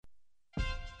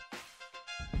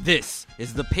This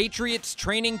is the Patriots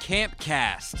Training Camp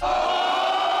Cast.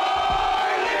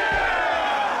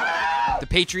 The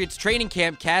Patriots Training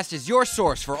Camp Cast is your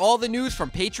source for all the news from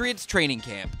Patriots Training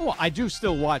Camp. Well, I do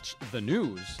still watch the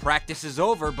news. Practice is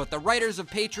over, but the writers of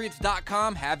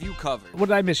Patriots.com have you covered. What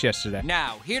did I miss yesterday?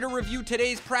 Now, here to review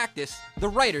today's practice, the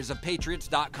writers of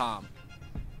Patriots.com.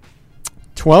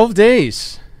 12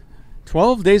 days.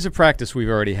 12 days of practice we've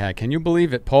already had. Can you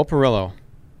believe it? Paul Perillo.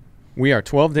 We are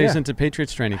 12 days into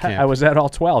Patriots training camp. I was at all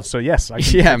 12, so yes. I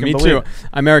can yeah, me too. it.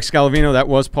 I'm Eric Scalavino. That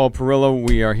was Paul Perillo.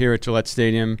 We are here at Gillette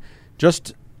Stadium.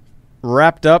 Just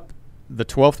wrapped up the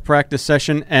 12th practice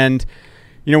session. And,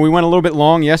 you know, we went a little bit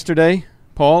long yesterday,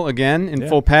 Paul, again, in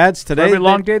full pads. Today, for every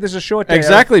long day, there's a short day.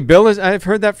 Exactly. I've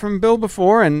heard that from Bill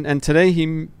before, and today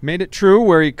he made it true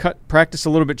where he cut practice a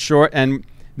little bit short. And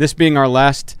this being our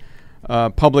last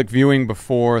public viewing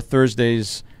before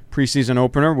Thursday's preseason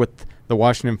opener with the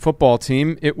Washington football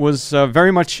team, it was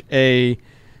very much a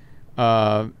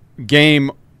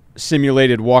game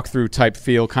simulated walkthrough type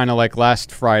feel, kind of like last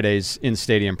Friday's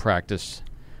in-stadium practice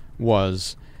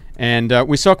was. And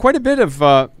we saw quite a bit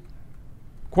of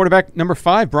quarterback number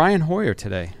 5, Brian Hoyer,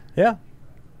 today. Yeah.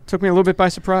 Took me a little bit by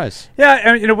surprise. Yeah,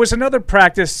 and it was another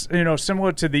practice,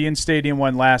 similar to the in-stadium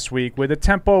one last week, where the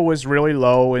tempo was really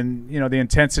low and, the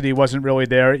intensity wasn't really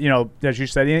there. As you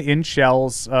said, in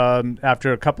shells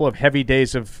after a couple of heavy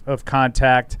days of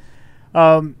contact.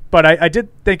 But I did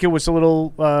think it was a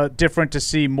little different to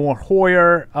see more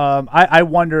Hoyer. I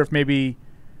wonder if maybe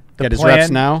the get his plan, reps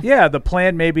now? Yeah, the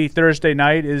plan maybe Thursday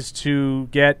night is to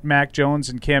get Mac Jones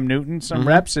and Cam Newton some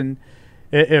reps, and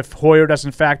if Hoyer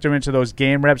doesn't factor into those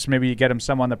game reps, maybe you get him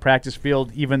some on the practice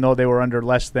field, even though they were under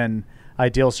less than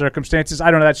ideal circumstances.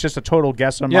 I don't know. That's just a total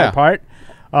guess on my part.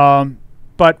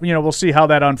 But, we'll see how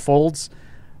that unfolds.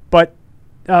 But,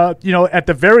 at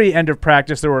the very end of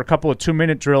practice, there were a couple of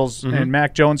 2-minute drills, and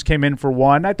Mac Jones came in for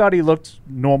one. I thought he looked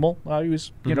normal. He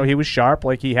was, he was sharp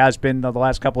like he has been the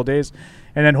last couple of days.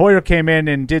 And then Hoyer came in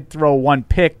and did throw one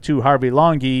pick to Harvey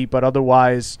Longy, but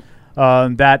otherwise –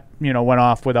 that went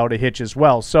off without a hitch as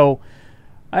well. So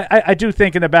I do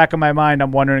think in the back of my mind,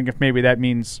 I'm wondering if maybe that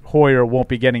means Hoyer won't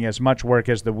be getting as much work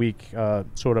as the week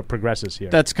sort of progresses here.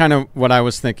 That's kind of what I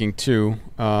was thinking too.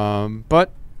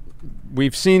 But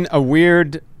we've seen a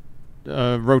weird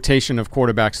rotation of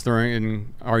quarterbacks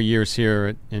during our years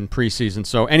here in preseason,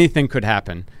 so anything could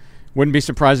happen. Wouldn't be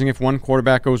surprising if one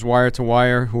quarterback goes wire to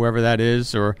wire, whoever that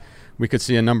is, or we could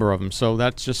see a number of them. So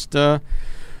that's just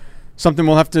something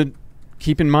we'll have to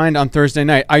keep in mind on Thursday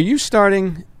night. Are you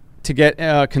starting to get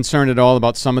concerned at all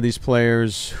about some of these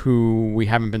players who we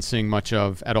haven't been seeing much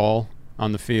of at all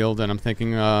on the field? And I'm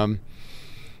thinking, the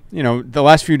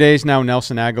last few days now,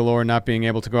 Nelson Agholor not being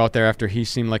able to go out there after he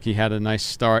seemed like he had a nice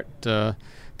start to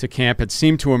camp, had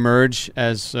seemed to emerge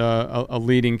as a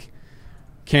leading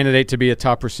candidate to be a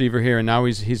top receiver here, and now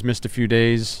he's missed a few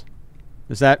days.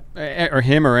 Is that or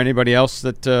him or anybody else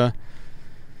that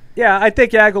Yeah, I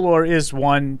think Agholor is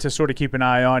one to sort of keep an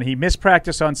eye on. He missed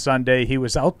practice on Sunday. He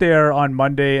was out there on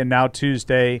Monday and now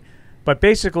Tuesday, but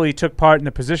basically took part in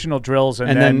the positional drills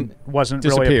and then wasn't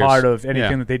really a part of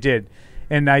anything that they did.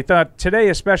 And I thought today,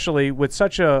 especially with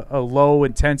such a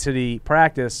low-intensity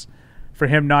practice, for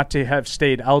him not to have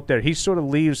stayed out there, he sort of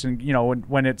leaves and,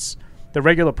 when it's the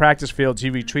regular practice fields, he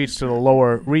retreats to the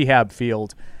lower rehab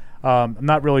field. I'm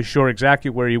not really sure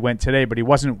exactly where he went today, but he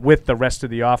wasn't with the rest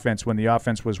of the offense when the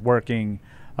offense was working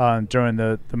during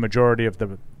the majority of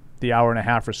the hour and a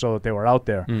half or so that they were out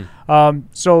there.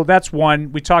 So that's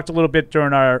one. We talked a little bit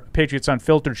during our Patriots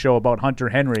Unfiltered show about Hunter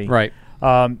Henry. Right.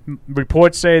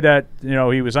 Reports say that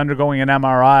he was undergoing an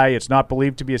MRI. It's not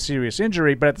believed to be a serious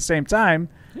injury, but at the same time,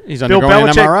 he's undergoing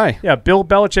an MRI. Yeah, Bill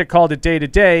Belichick called it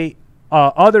day-to-day.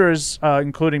 Others,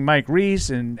 including Mike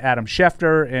Reese and Adam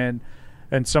Schefter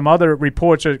and some other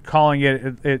reports are calling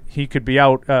it he could be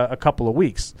out a couple of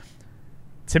weeks.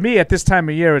 To me, at this time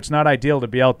of year, it's not ideal to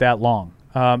be out that long.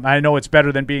 I know it's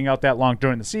better than being out that long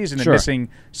during the season and missing,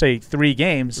 say, 3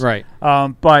 games. Right.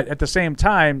 But at the same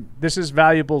time, this is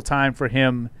valuable time for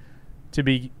him to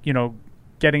be,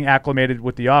 getting acclimated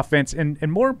with the offense and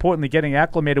more importantly, getting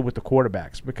acclimated with the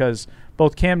quarterbacks, because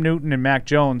both Cam Newton and Mac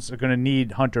Jones are going to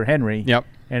need Hunter Henry. Yep.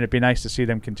 And it'd be nice to see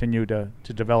them continue to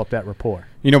develop that rapport.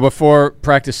 Before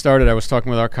practice started, I was talking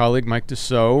with our colleague, Mike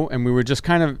Dussault, and we were just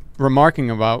kind of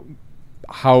remarking about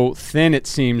how thin it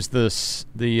seems the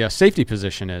safety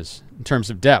position is in terms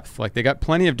of depth. Like, they got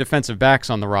plenty of defensive backs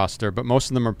on the roster, but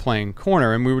most of them are playing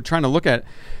corner. And we were trying to look at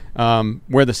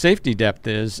where the safety depth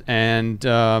is, and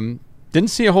didn't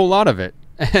see a whole lot of it.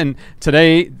 And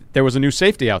today there was a new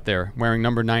safety out there wearing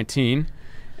number 19.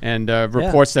 And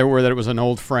reports there were that it was an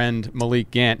old friend,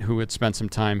 Malik Gant, who had spent some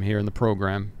time here in the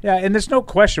program. Yeah, and there's no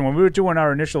question. When we were doing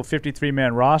our initial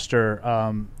 53-man roster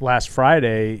last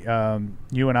Friday,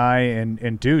 you and I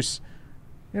and Deuce,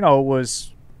 it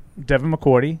was Devin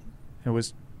McCourty, it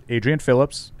was Adrian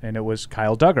Phillips, and it was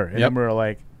Kyle Duggar. And then we were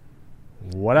like,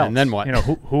 what else? And then what?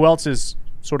 Who else is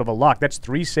sort of a lock? That's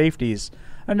 3 safeties.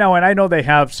 And I know they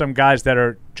have some guys that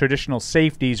are traditional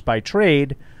safeties by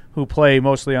trade who play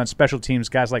mostly on special teams,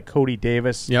 guys like Cody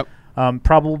Davis. Yep.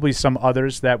 Probably some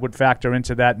others that would factor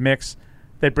into that mix.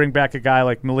 They'd bring back a guy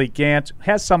like Malik Gant,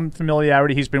 has some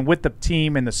familiarity. He's been with the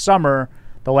team in the summer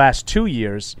the last 2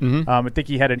 years. Mm-hmm. I think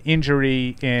he had an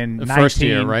injury in the 19. first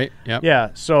year, right? Yep.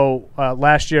 Yeah, so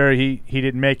last year he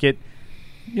didn't make it.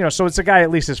 So it's a guy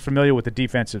at least is familiar with the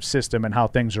defensive system and how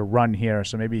things are run here,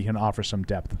 so maybe he can offer some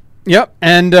depth. Yep,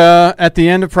 and at the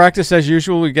end of practice, as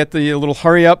usual, we get the little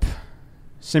hurry-up,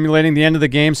 simulating the end of the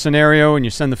game scenario, and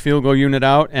you send the field goal unit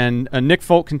out, and Nick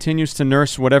Folk continues to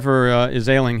nurse whatever is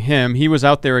ailing him. He was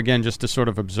out there again just to sort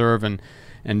of observe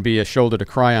and be a shoulder to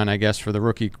cry on, I guess, for the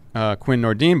rookie Quinn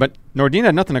Nordin. But Nordin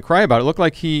had nothing to cry about. It looked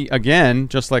like he, again,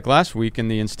 just like last week in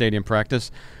the in-stadium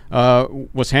practice,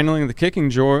 was handling the kicking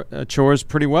chores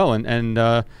pretty well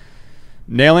and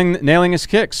nailing his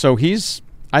kicks. So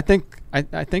I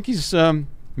think he's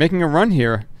making a run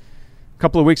here.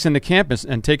 Couple of weeks into campus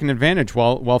and taking advantage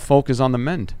while Folk is on the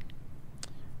mend.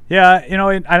 Yeah,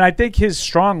 and I think his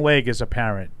strong leg is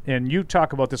apparent. And you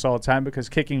talk about this all the time because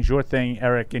kicking's your thing,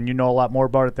 Eric, and you know a lot more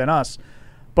about it than us.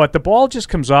 But the ball just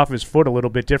comes off his foot a little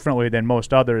bit differently than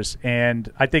most others.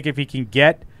 And I think if he can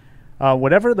get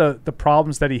whatever the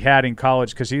problems that he had in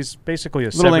college, because he's basically a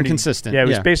little inconsistent. Yeah, he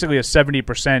was basically a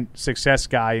 70% success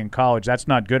guy in college. That's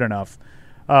not good enough.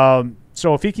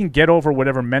 So if he can get over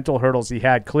whatever mental hurdles he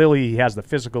had, clearly he has the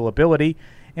physical ability.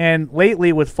 And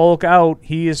lately with Folk out,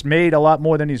 he has made a lot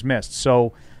more than he's missed.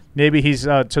 So maybe he's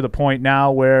to the point now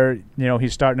where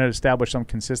he's starting to establish some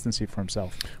consistency for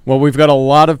himself. Well, we've got a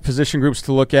lot of position groups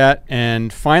to look at,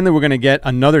 and finally we're going to get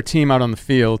another team out on the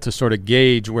field to sort of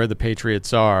gauge where the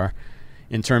Patriots are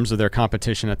in terms of their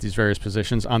competition at these various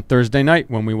positions on Thursday night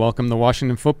when we welcome the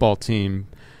Washington football team.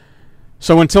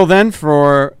 So until then,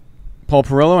 for Paul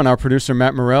Perillo and our producer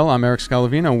Matt Morrell, I'm Eric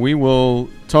Scalavino. We will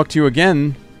talk to you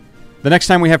again the next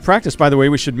time we have practice. By the way,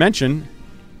 we should mention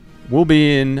we'll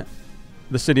be in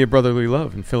the city of brotherly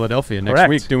love in Philadelphia next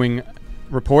week doing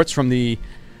reports from the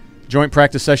joint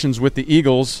practice sessions with the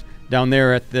Eagles down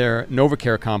there at their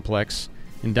NovaCare complex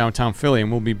in downtown Philly,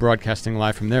 and we'll be broadcasting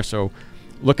live from there. So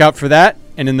look out for that.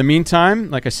 And in the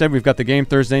meantime, like I said, we've got the game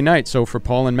Thursday night. So for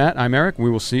Paul and Matt, I'm Eric. We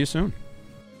will see you soon.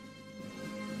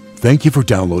 Thank you for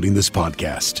downloading this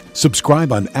podcast.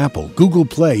 Subscribe on Apple, Google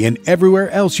Play, and everywhere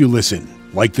else you listen.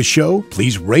 Like the show?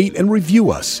 Please rate and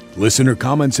review us. Listener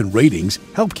comments and ratings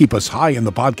help keep us high in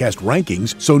the podcast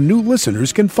rankings so new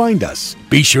listeners can find us.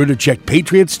 Be sure to check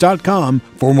Patriots.com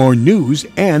for more news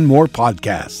and more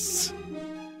podcasts.